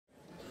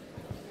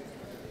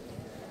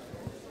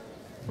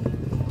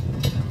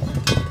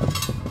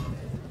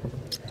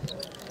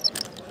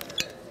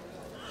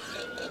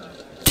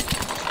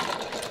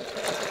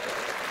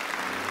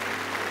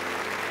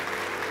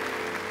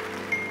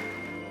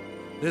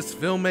This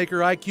Filmmaker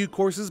IQ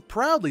course is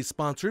proudly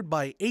sponsored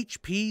by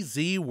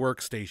HPZ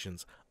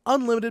Workstations,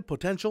 unlimited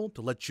potential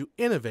to let you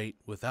innovate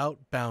without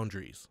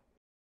boundaries.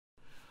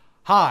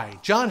 Hi,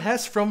 John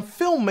Hess from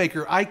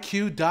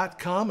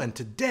FilmmakerIQ.com, and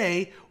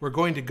today we're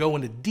going to go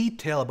into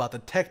detail about the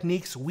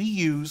techniques we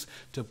use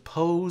to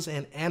pose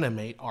and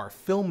animate our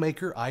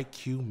Filmmaker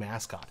IQ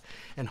mascot,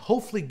 and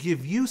hopefully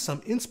give you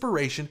some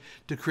inspiration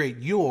to create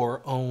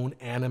your own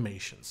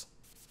animations.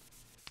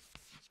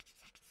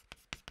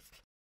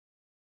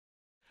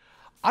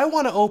 I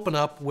want to open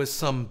up with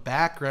some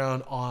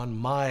background on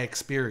my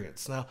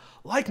experience. Now,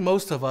 like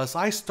most of us,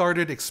 I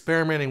started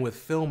experimenting with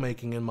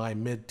filmmaking in my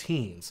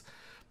mid-teens.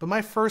 But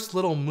my first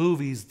little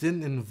movies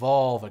didn't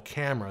involve a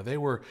camera. They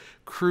were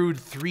crude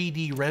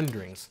 3D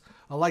renderings.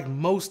 Like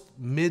most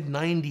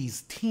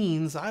mid-90s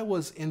teens, I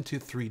was into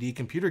 3D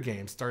computer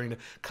games starting to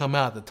come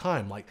out at the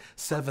time, like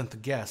Seventh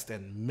Guest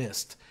and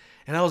Myst.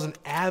 And I was an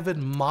avid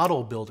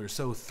model builder,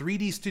 so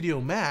 3D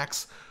Studio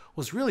Max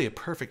was really a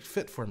perfect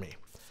fit for me.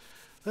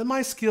 But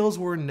my skills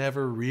were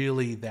never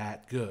really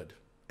that good.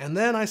 And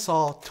then I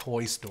saw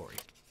Toy Story.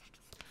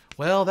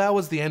 Well, that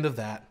was the end of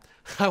that.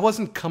 I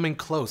wasn't coming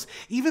close.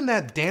 Even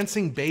that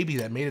dancing baby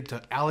that made it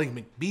to Ally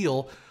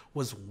McBeal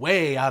was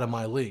way out of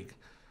my league.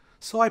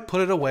 So I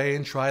put it away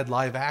and tried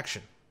live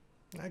action.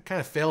 I kind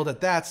of failed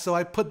at that, so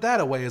I put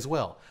that away as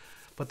well.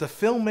 But the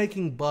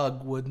filmmaking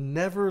bug would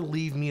never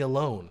leave me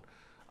alone.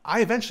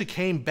 I eventually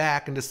came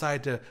back and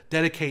decided to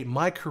dedicate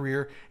my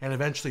career and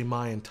eventually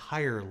my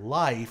entire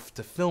life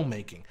to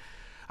filmmaking.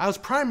 I was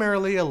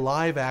primarily a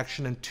live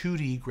action and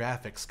 2D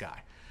graphics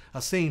guy.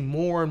 Seeing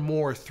more and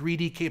more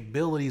 3D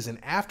capabilities in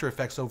After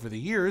Effects over the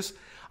years,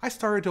 I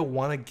started to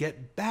want to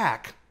get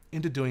back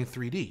into doing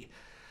 3D.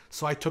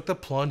 So I took the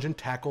plunge and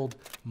tackled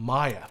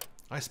Maya.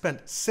 I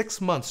spent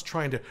 6 months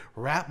trying to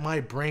wrap my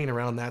brain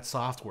around that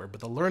software,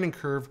 but the learning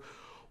curve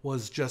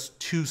was just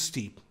too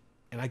steep,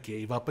 and I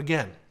gave up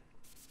again.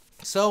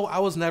 So I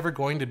was never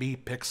going to be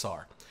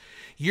Pixar.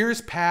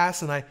 Years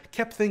passed and I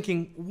kept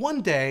thinking,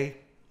 one day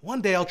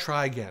I'll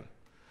try again.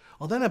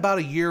 Well, then about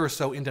a year or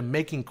so into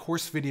making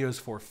course videos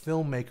for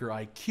Filmmaker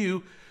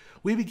IQ,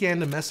 we began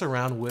to mess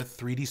around with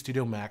 3D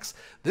Studio Max,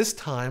 this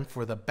time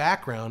for the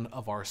background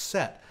of our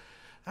set.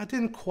 That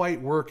didn't quite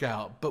work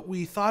out, but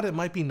we thought it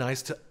might be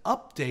nice to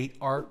update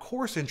our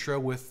course intro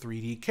with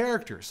 3D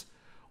characters.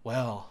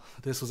 Well,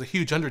 this was a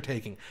huge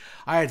undertaking.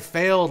 I had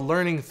failed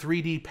learning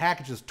 3D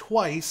packages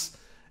twice,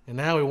 and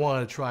now we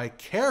wanted to try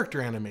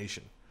character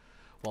animation.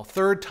 Well,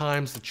 third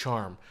time's the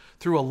charm.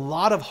 Through a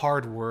lot of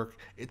hard work,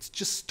 it's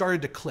just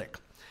started to click.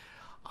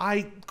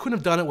 I couldn't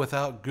have done it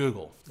without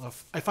Google.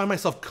 I find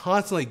myself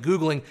constantly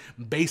Googling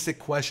basic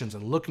questions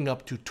and looking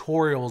up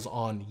tutorials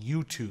on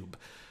YouTube.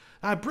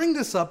 I bring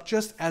this up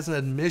just as an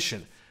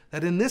admission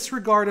that in this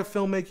regard of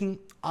filmmaking,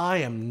 I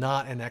am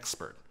not an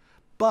expert.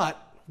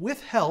 But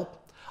with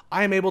help,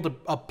 I am able to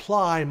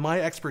apply my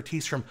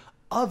expertise from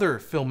other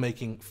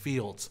filmmaking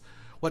fields.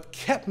 What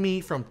kept me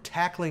from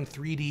tackling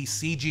 3D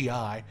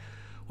CGI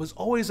was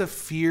always a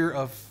fear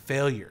of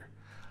failure.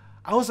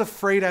 I was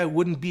afraid I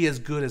wouldn't be as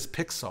good as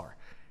Pixar,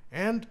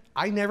 and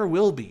I never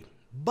will be,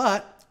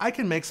 but I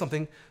can make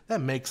something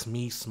that makes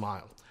me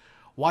smile.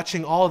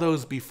 Watching all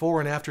those before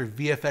and after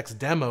VFX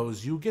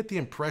demos, you get the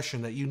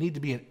impression that you need to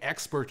be an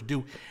expert to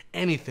do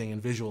anything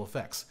in visual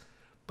effects,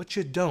 but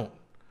you don't.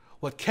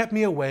 What kept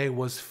me away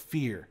was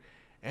fear,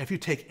 and if you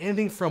take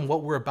anything from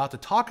what we're about to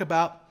talk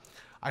about,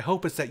 I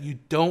hope it's that you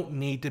don't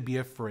need to be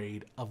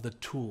afraid of the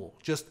tool.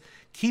 Just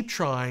keep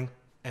trying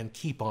and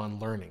keep on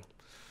learning.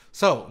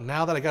 So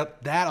now that I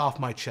got that off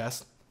my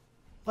chest,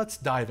 let's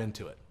dive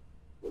into it.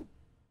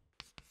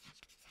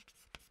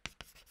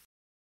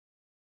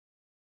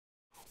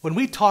 When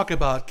we talk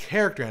about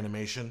character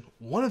animation,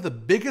 one of the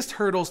biggest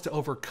hurdles to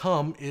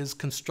overcome is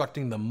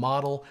constructing the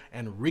model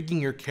and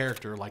rigging your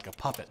character like a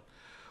puppet.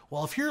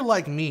 Well, if you're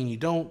like me and you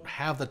don't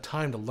have the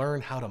time to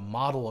learn how to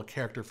model a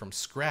character from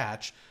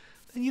scratch,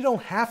 then you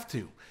don't have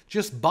to.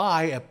 Just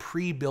buy a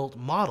pre-built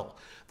model.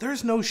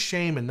 There's no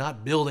shame in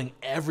not building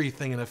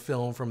everything in a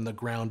film from the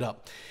ground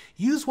up.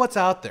 Use what's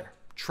out there.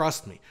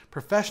 Trust me,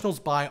 professionals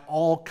buy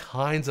all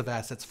kinds of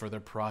assets for their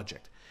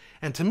project.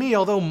 And to me,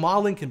 although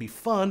modeling can be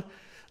fun,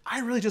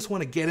 I really just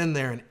want to get in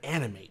there and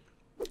animate.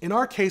 In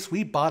our case,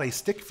 we bought a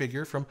stick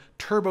figure from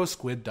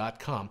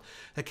turbosquid.com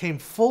that came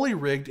fully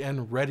rigged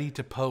and ready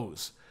to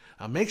pose.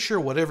 Now make sure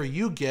whatever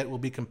you get will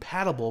be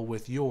compatible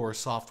with your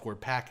software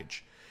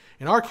package.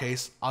 In our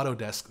case,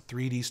 Autodesk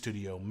 3D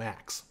Studio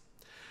Max.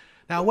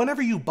 Now,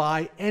 whenever you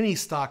buy any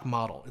stock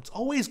model, it's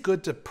always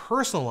good to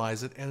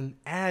personalize it and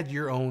add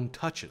your own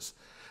touches.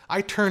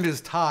 I turned his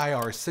tie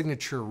our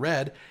signature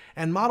red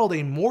and modeled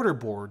a mortar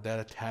board that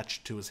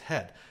attached to his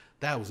head.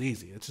 That was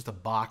easy. It's just a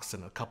box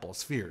and a couple of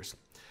spheres.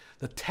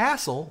 The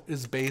tassel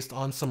is based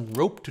on some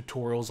rope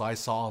tutorials I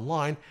saw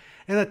online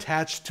and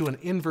attached to an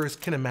inverse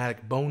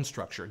kinematic bone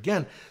structure.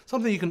 Again,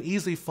 something you can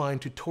easily find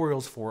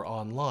tutorials for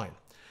online.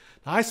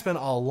 Now, I spent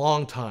a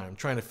long time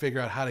trying to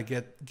figure out how to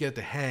get it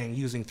to hang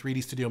using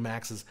 3D Studio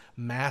Max's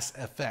Mass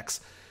FX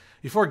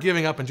before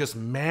giving up and just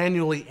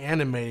manually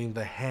animating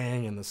the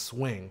hang and the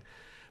swing.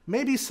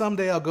 Maybe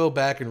someday I'll go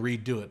back and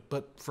redo it,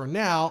 but for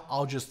now,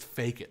 I'll just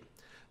fake it.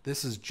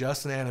 This is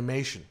just an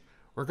animation.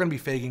 We're going to be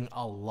faking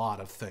a lot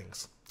of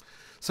things.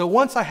 So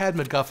once I had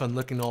MacGuffin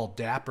looking all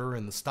dapper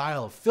in the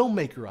style of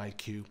Filmmaker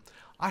IQ,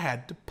 I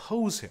had to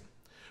pose him.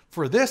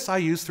 For this, I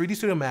used 3D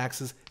Studio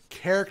Max's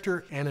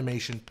Character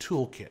Animation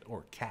Toolkit,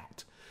 or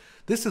CAT.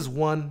 This is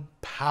one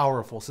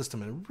powerful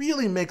system and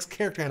really makes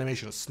character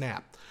animation a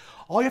snap.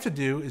 All you have to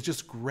do is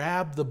just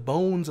grab the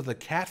bones of the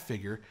cat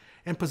figure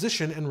and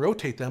position and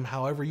rotate them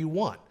however you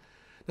want.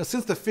 Now,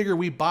 since the figure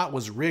we bought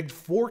was rigged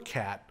for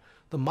cat,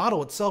 the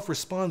model itself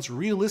responds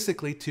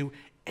realistically to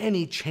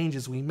any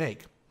changes we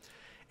make.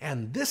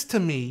 And this, to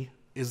me,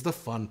 is the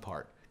fun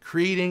part,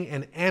 creating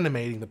and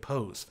animating the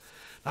pose.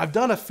 I've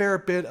done a fair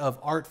bit of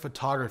art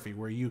photography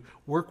where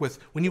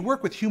when you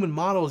work with human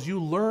models,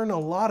 you learn a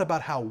lot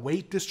about how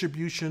weight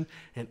distribution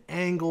and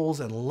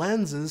angles and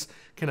lenses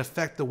can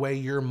affect the way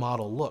your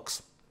model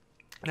looks.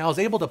 And I was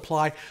able to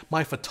apply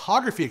my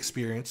photography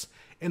experience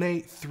in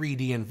a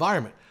 3D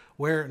environment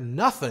where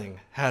nothing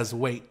has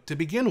weight to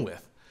begin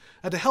with.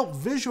 And to help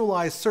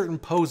visualize certain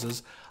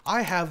poses,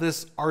 I have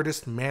this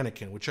artist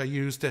mannequin, which I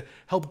use to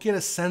help get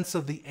a sense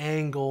of the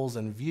angles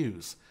and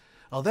views.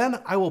 Then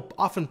I will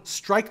often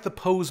strike the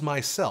pose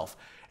myself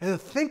and then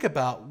think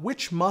about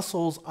which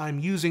muscles I'm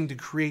using to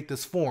create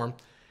this form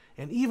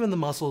and even the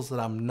muscles that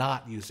I'm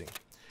not using.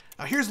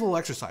 Now here's a little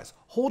exercise.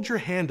 Hold your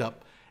hand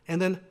up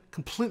and then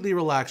completely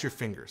relax your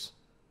fingers.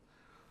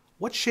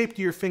 What shape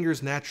do your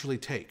fingers naturally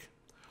take?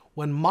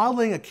 When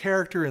modeling a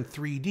character in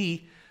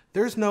 3D,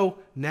 there's no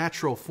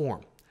natural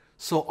form.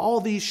 So all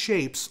these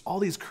shapes, all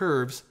these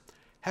curves,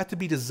 have to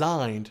be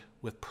designed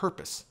with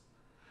purpose.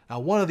 Now,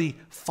 one of the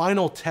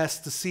final tests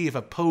to see if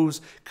a pose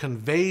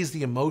conveys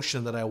the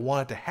emotion that I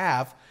want it to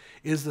have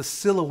is the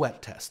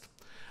silhouette test.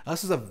 Now,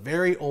 this is a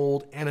very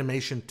old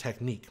animation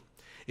technique.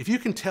 If you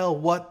can tell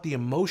what the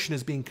emotion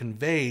is being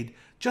conveyed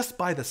just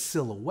by the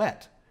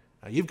silhouette,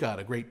 now you've got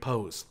a great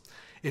pose.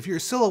 If your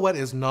silhouette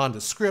is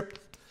nondescript,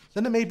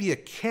 then it may be a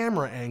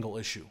camera angle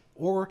issue,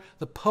 or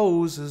the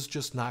pose is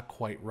just not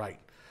quite right.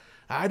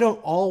 I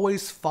don't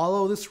always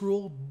follow this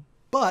rule,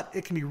 but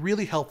it can be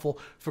really helpful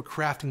for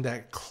crafting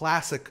that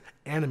classic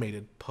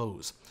animated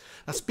pose.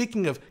 Now,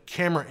 speaking of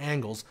camera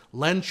angles,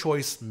 lens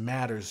choice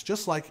matters,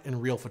 just like in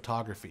real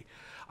photography.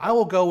 I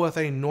will go with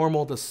a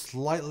normal to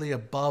slightly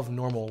above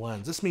normal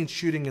lens. This means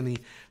shooting in the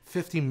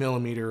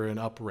 50mm and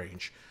up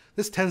range.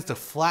 This tends to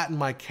flatten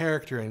my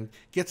character and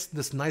gets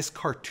this nice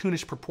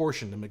cartoonish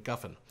proportion to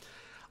MacGuffin.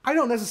 I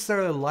don't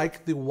necessarily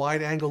like the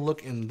wide angle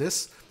look in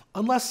this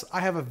unless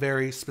I have a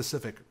very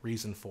specific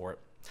reason for it.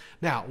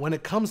 Now, when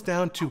it comes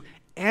down to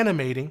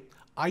animating,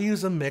 I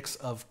use a mix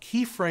of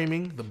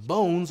keyframing the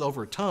bones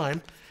over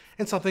time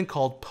and something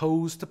called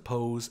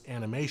pose-to-pose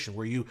animation,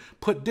 where you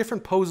put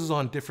different poses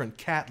on different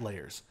cat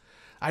layers.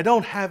 I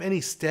don't have any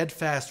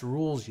steadfast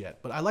rules yet,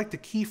 but I like to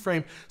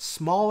keyframe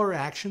smaller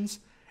actions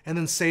and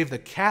then save the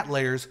cat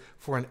layers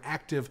for an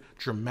active,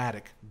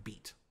 dramatic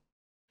beat.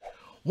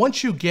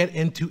 Once you get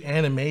into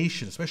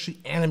animation, especially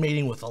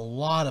animating with a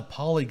lot of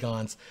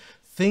polygons,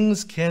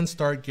 things can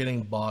start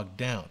getting bogged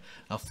down.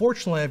 Now,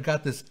 fortunately, I've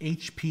got this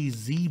HP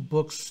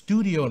ZBook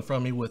Studio in front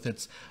of me with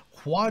its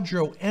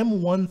Quadro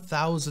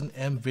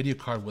M1000M video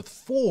card with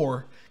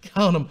 4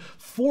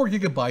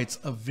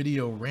 gigabytes of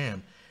video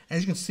RAM.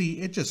 As you can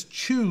see, it just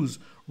chews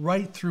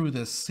right through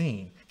this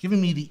scene,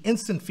 giving me the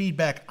instant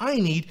feedback I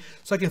need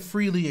so I can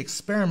freely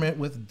experiment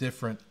with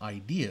different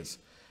ideas.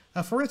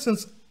 Now, for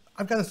instance,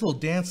 I've got this little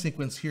dance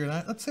sequence here,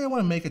 and let's say I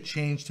want to make a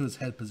change to his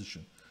head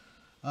position.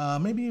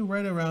 Maybe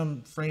right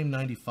around frame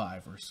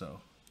 95 or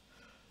so.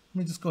 Let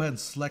me just go ahead and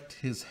select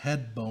his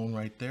head bone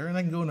right there, and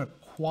I can go in a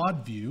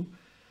quad view,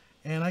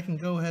 and I can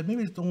go ahead,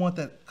 maybe I just don't want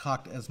that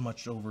cocked as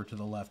much over to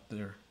the left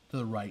there, to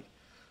the right.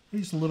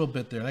 Maybe just a little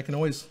bit there, and I can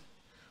always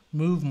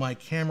move my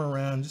camera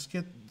around,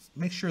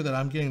 make sure that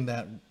I'm getting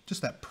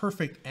just that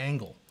perfect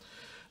angle.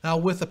 Now,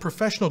 with a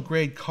professional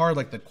grade card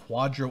like the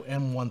Quadro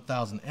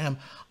M1000M,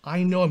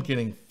 I know I'm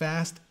getting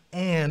fast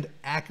and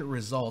accurate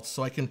results,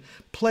 so I can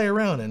play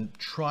around and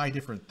try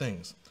different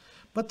things.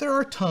 But there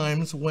are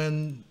times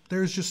when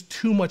there's just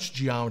too much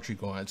geometry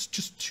going on. It's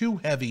just too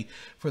heavy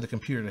for the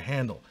computer to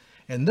handle.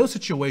 In those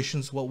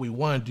situations, what we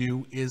want to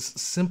do is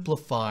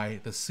simplify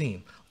the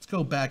scene. Let's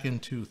go back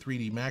into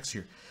 3D Max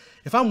here.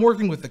 If I'm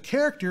working with the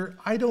character,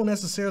 I don't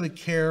necessarily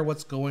care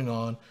what's going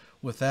on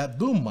with that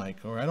boom mic,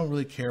 or I don't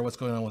really care what's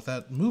going on with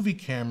that movie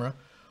camera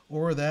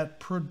or that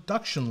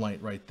production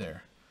light right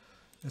there.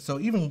 And so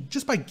even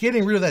just by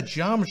getting rid of that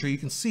geometry, you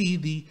can see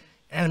the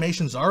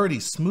animation's already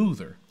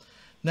smoother.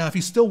 Now, if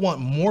you still want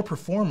more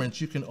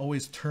performance, you can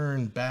always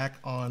turn back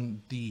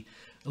on the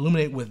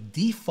illuminate with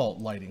default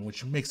lighting,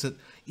 which makes it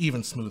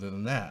even smoother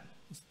than that.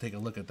 Let's take a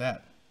look at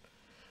that.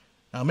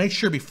 Now, make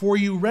sure before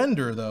you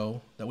render,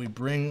 though, that we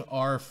bring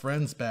our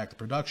friends back, the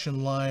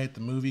production light, the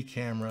movie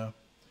camera,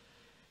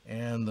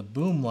 and the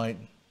boom light,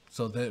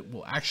 so that it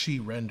will actually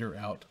render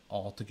out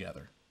all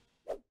together.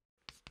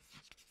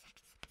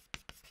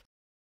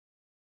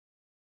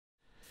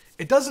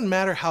 It doesn't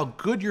matter how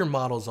good your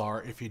models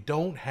are if you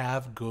don't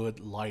have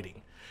good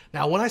lighting.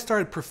 Now, when I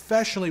started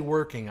professionally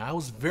working, I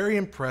was very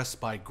impressed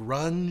by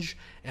grunge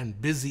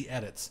and busy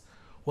edits.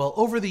 Well,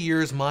 over the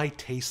years, my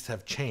tastes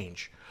have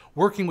changed.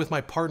 Working with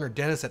my partner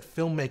Dennis at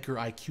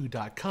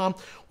FilmmakerIQ.com,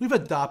 we've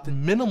adopted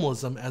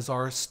minimalism as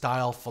our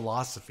style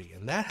philosophy,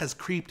 and that has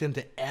creeped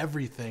into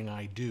everything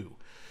I do.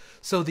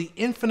 So the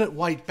infinite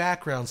white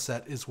background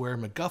set is where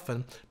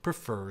MacGuffin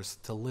prefers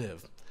to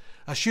live.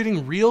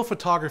 Shooting real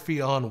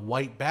photography on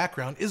white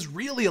background is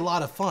really a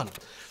lot of fun.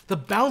 The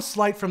bounce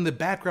light from the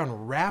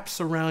background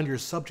wraps around your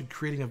subject,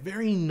 creating a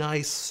very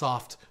nice,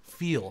 soft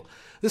feel.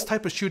 This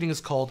type of shooting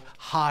is called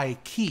high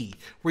key,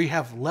 where you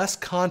have less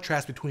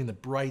contrast between the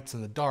brights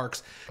and the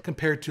darks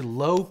compared to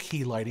low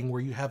key lighting,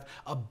 where you have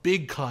a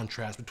big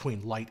contrast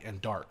between light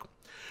and dark.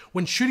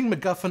 When shooting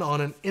MacGuffin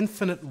on an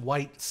infinite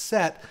white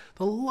set,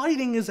 the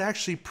lighting is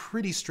actually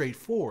pretty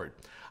straightforward.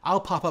 I'll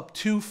pop up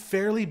two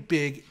fairly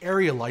big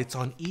area lights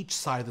on each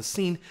side of the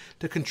scene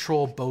to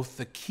control both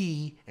the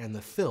key and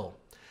the fill.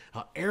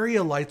 Now,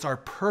 area lights are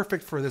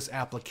perfect for this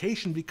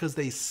application because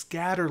they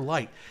scatter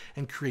light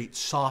and create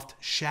soft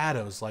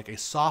shadows like a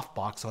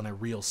softbox on a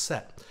real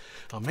set.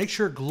 Now, make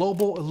sure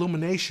global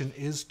illumination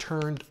is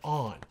turned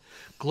on.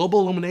 Global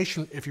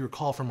illumination, if you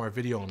recall from our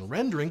video on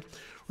rendering,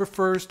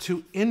 refers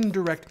to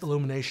indirect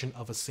illumination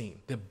of a scene,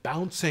 the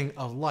bouncing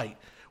of light,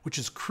 which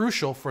is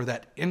crucial for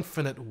that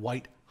infinite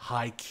white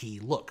high key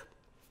look.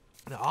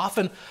 Now,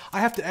 often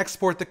I have to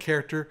export the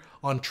character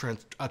on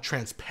a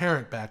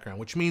transparent background,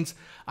 which means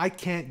I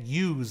can't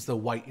use the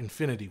white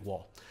infinity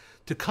wall.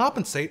 To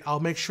compensate,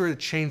 I'll make sure to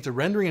change the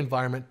rendering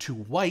environment to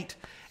white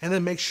and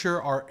then make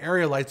sure our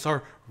area lights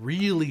are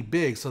really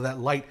big so that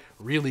light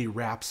really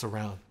wraps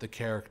around the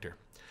character.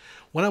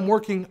 When I'm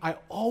working, I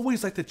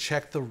always like to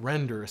check the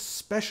render,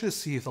 especially to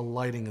see if the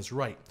lighting is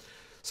right.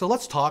 So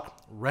let's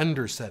talk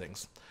render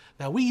settings.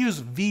 Now, we use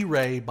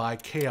V-Ray by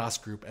Chaos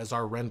Group as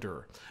our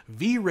renderer.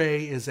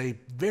 V-Ray is a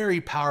very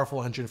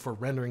powerful engine for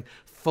rendering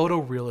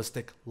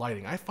photorealistic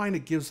lighting. I find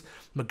it gives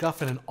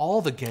MacGuffin and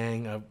all the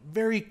gang a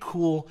very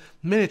cool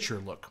miniature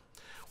look.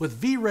 With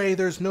V-Ray,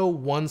 there's no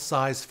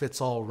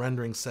one-size-fits-all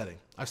rendering setting.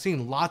 I've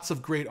seen lots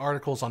of great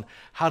articles on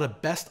how to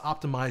best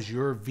optimize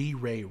your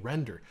V-Ray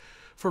render.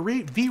 For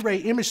V-Ray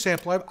image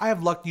sampler, I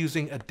have luck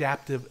using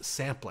adaptive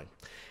sampling.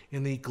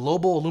 In the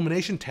Global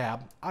Illumination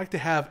tab, I like to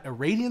have a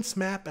radiance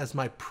map as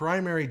my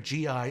primary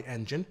GI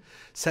engine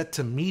set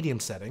to medium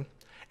setting,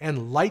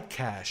 and light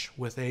cache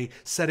with a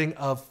setting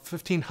of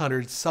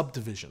 1500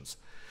 subdivisions.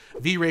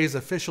 V-Ray's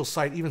official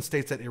site even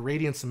states that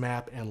irradiance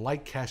map and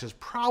light cache is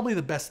probably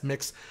the best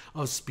mix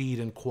of speed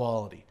and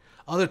quality.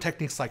 Other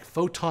techniques like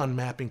photon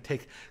mapping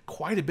take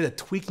quite a bit of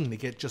tweaking to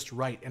get just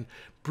right, and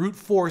brute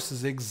force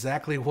is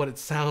exactly what it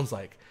sounds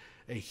like,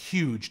 a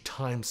huge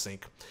time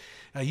sink.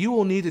 Now, you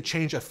will need to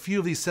change a few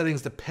of these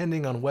settings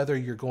depending on whether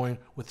you're going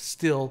with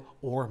still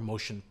or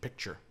motion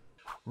picture.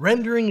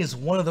 Rendering is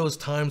one of those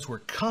times where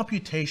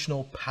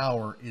computational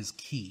power is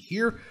key.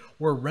 Here,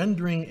 we're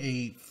rendering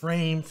a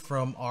frame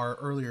from our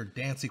earlier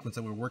dance sequence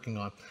that we were working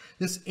on.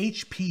 This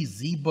HP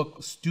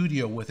ZBook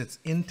Studio with its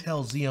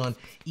Intel Xeon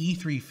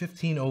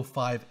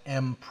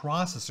E3-1505M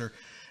processor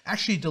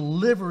actually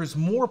delivers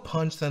more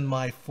punch than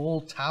my full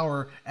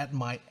tower at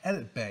my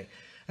edit bay.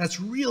 That's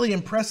really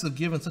impressive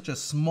given such a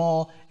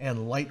small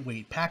and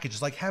lightweight package.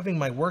 It's like having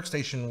my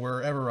workstation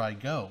wherever I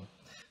go.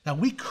 Now,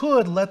 we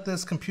could let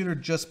this computer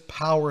just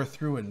power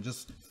through it and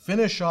just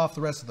finish off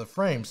the rest of the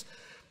frames.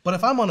 But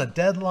if I'm on a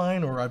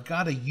deadline or I've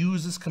got to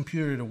use this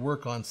computer to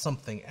work on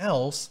something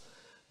else,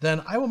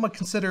 then I will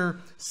consider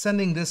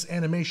sending this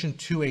animation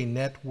to a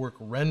network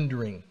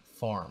rendering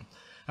farm.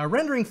 A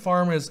rendering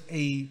farm is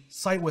a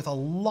site with a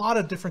lot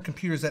of different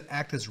computers that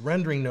act as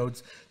rendering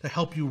nodes to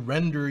help you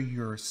render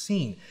your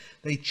scene.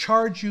 They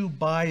charge you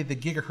by the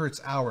gigahertz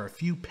hour, a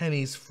few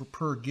pennies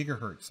per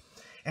gigahertz.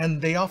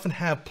 And they often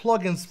have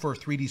plugins for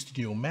 3D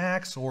Studio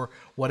Max or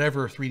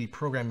whatever 3D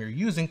program you're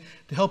using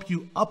to help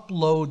you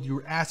upload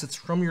your assets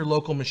from your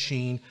local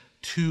machine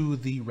to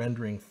the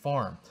rendering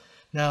farm.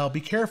 Now, be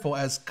careful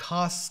as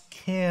costs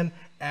can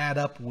add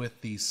up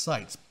with these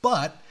sites,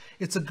 but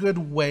it's a good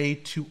way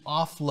to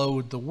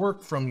offload the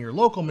work from your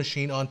local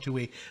machine onto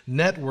a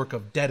network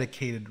of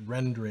dedicated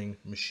rendering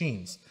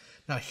machines.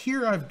 Now,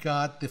 here I've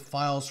got the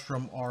files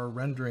from our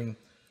rendering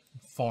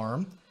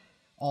farm,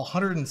 all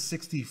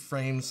 160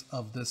 frames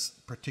of this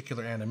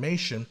particular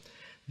animation.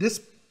 This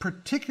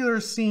particular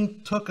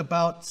scene took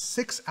about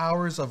 6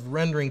 hours of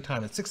rendering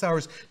time. It's 6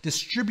 hours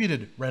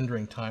distributed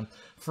rendering time.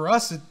 For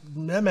us,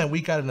 that meant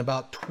we got it in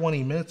about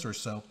 20 minutes or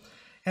so.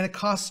 And it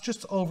costs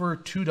just over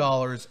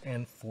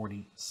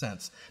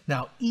 $2.40.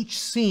 Now, each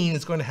scene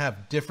is going to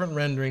have different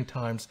rendering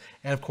times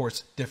and, of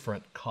course,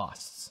 different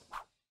costs.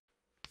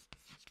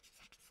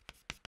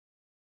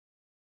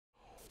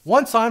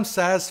 Once I'm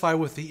satisfied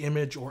with the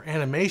image or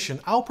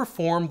animation, I'll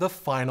perform the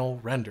final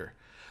render.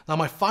 Now,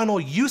 my final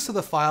use of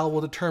the file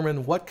will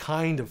determine what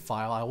kind of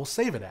file I will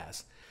save it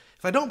as.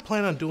 If I don't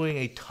plan on doing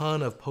a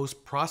ton of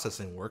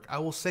post-processing work, I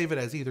will save it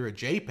as either a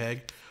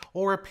JPEG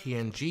or a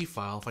PNG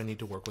file if I need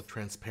to work with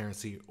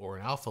transparency or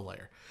an alpha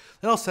layer.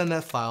 Then I'll send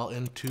that file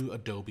into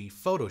Adobe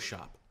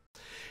Photoshop.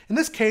 In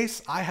this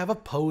case, I have a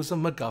pose of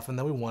MacGuffin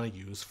that we want to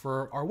use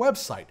for our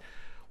website.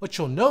 What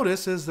you'll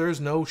notice is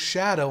there's no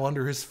shadow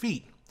under his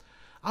feet.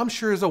 I'm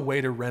sure there's a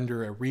way to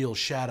render a real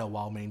shadow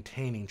while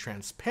maintaining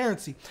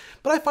transparency,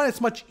 but I find it's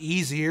much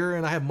easier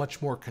and I have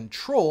much more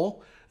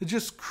control to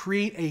just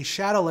create a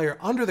shadow layer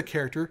under the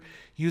character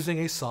using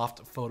a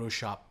soft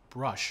Photoshop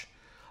brush.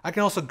 I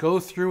can also go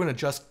through and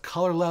adjust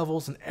color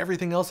levels and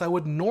everything else I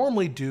would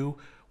normally do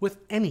with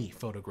any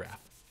photograph.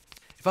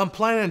 If I'm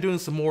planning on doing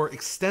some more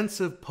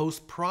extensive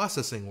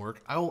post-processing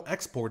work, I will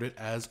export it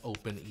as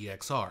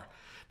OpenEXR.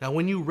 Now,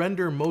 when you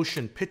render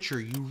motion picture,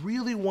 you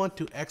really want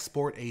to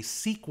export a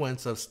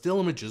sequence of still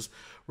images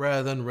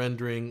rather than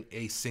rendering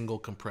a single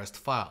compressed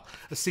file.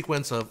 A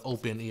sequence of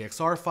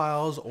OpenEXR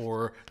files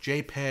or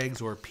JPEGs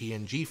or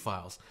PNG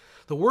files.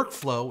 The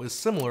workflow is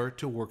similar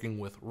to working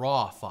with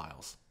RAW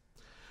files.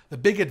 The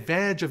big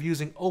advantage of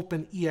using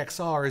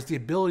OpenEXR is the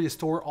ability to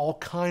store all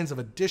kinds of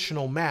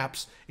additional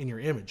maps in your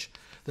image.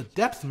 The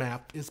depth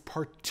map is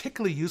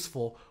particularly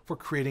useful for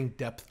creating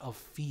depth of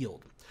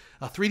field.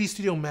 3D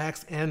Studio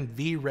Max and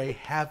V-Ray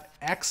have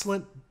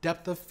excellent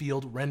depth of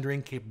field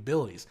rendering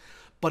capabilities,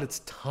 but it's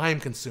time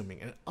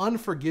consuming and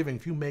unforgiving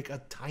if you make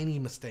a tiny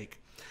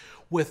mistake.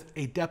 With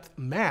a depth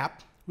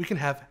map, we can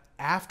have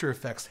After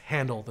Effects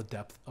handle the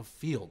depth of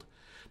field.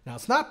 Now,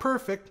 it's not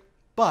perfect,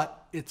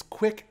 but it's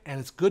quick and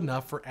it's good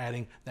enough for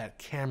adding that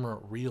camera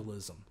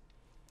realism.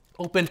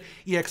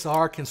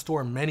 OpenEXR can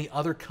store many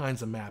other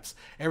kinds of maps,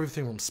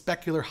 everything from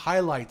specular,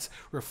 highlights,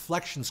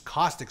 reflections,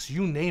 caustics,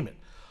 you name it.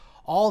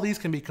 All these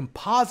can be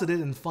composited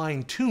and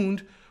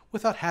fine-tuned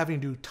without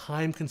having to do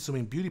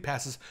time-consuming beauty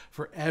passes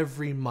for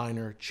every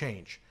minor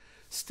change.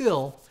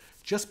 Still,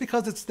 just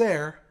because it's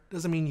there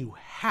doesn't mean you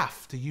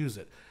have to use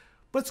it,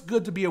 but it's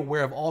good to be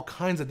aware of all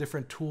kinds of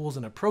different tools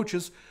and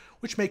approaches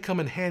which may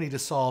come in handy to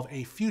solve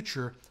a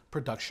future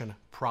production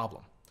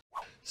problem.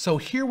 So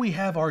here we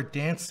have our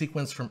dance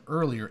sequence from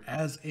earlier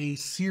as a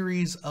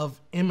series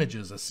of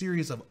images, a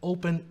series of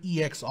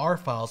OpenEXR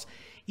files,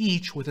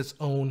 each with its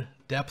own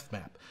depth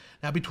map.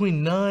 Now,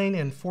 between 9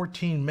 and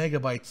 14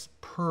 megabytes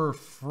per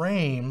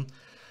frame,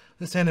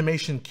 this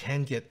animation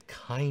can get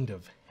kind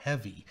of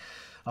heavy.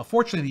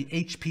 Fortunately,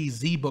 the HP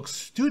ZBook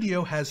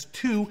Studio has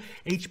 2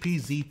 HP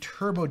Z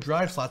Turbo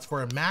drive slots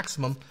for a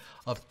maximum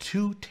of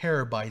 2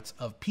 terabytes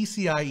of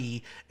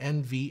PCIe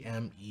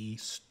NVMe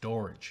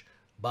storage.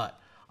 But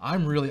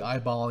I'm really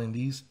eyeballing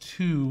these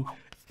 2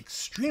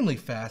 extremely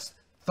fast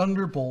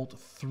Thunderbolt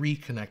 3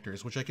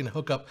 connectors, which I can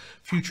hook up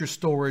future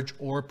storage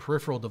or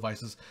peripheral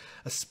devices,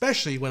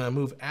 especially when I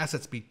move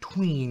assets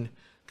between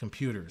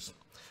computers.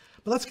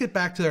 But let's get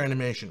back to their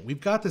animation.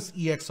 We've got this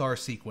EXR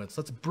sequence.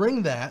 Let's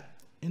bring that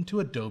into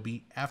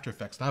Adobe After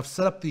Effects. Now I've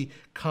set up the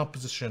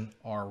composition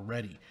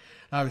already.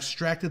 Now I've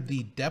extracted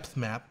the depth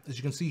map. As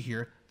you can see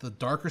here, the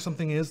darker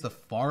something is, the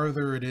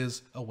farther it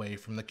is away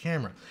from the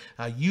camera.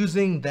 Now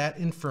using that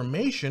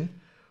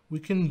information, we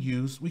can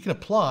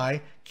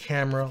apply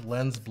camera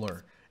lens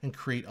blur and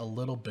create a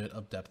little bit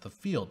of depth of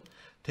field.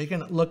 Take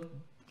a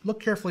look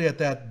carefully at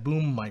that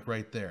boom mic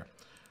right there.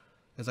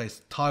 As I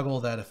toggle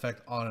that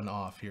effect on and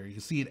off here, you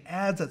can see it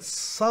adds that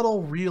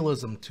subtle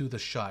realism to the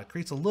shot. It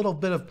creates a little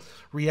bit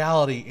of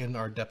reality in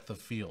our depth of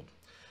field.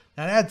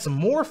 Now to add some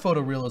more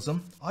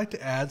photorealism, I like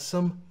to add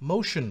some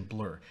motion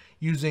blur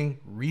using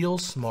Real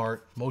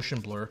Smart Motion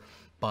Blur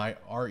by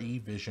RE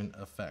Vision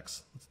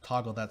Effects. Let's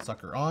toggle that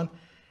sucker on.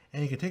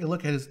 And you can take a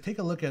look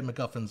at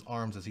MacGuffin's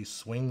arms as he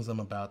swings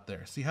them about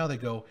there. See how they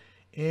go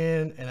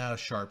in and out of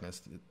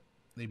sharpness.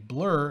 They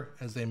blur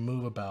as they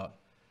move about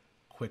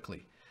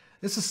quickly.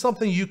 This is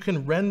something you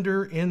can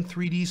render in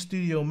 3D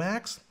Studio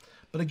Max,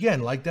 but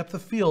again, like depth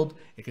of field,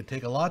 it can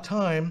take a lot of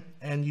time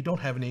and you don't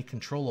have any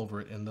control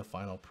over it in the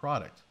final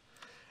product.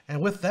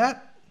 And with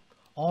that,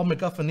 all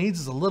MacGuffin needs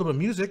is a little bit of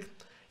music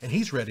and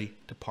he's ready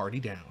to party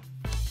down.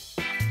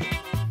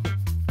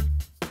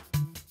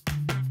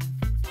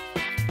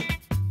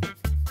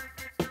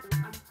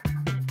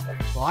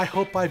 Well, I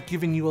hope I've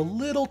given you a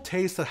little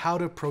taste of how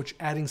to approach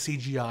adding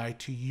CGI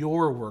to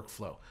your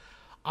workflow.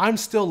 I'm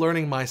still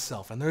learning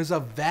myself, and there's a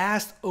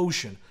vast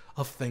ocean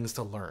of things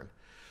to learn.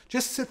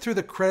 Just sit through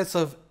the credits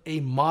of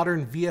a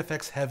modern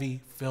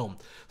VFX-heavy film.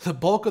 The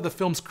bulk of the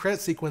film's credit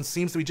sequence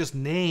seems to be just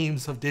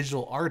names of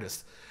digital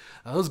artists.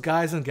 Now, those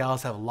guys and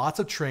gals have lots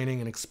of training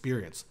and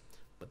experience,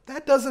 but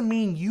that doesn't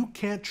mean you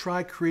can't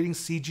try creating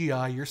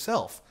CGI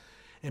yourself.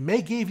 It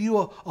may give you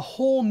a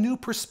whole new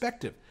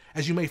perspective,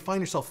 as you may find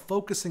yourself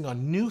focusing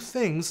on new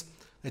things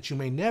that you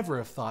may never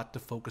have thought to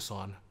focus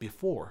on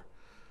before.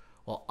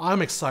 Well,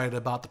 I'm excited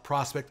about the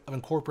prospect of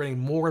incorporating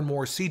more and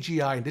more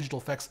CGI and digital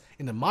effects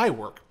into my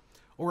work,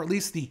 or at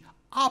least the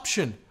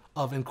option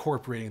of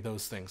incorporating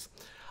those things.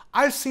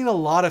 I've seen a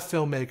lot of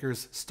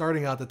filmmakers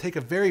starting out to take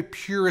a very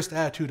purist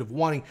attitude of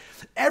wanting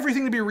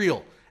everything to be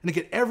real and to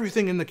get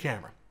everything in the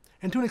camera.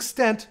 And to an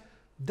extent,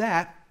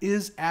 that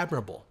is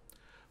admirable.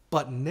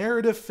 But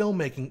narrative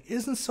filmmaking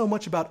isn't so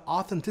much about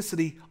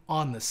authenticity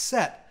on the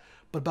set,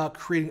 but about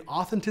creating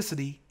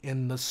authenticity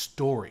in the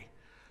story.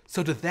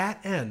 So to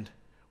that end,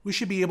 we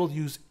should be able to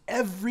use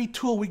every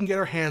tool we can get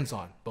our hands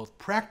on, both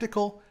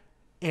practical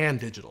and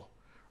digital.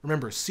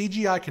 Remember,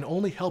 CGI can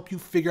only help you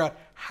figure out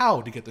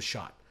how to get the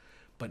shot,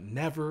 but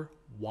never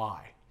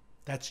why.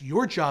 That's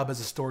your job as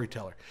a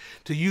storyteller,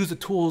 to use the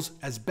tools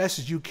as best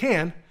as you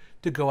can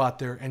to go out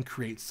there and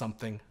create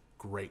something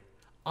great.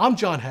 I'm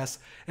John Hess,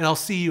 and I'll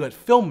see you at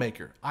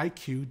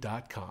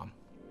filmmakeriq.com.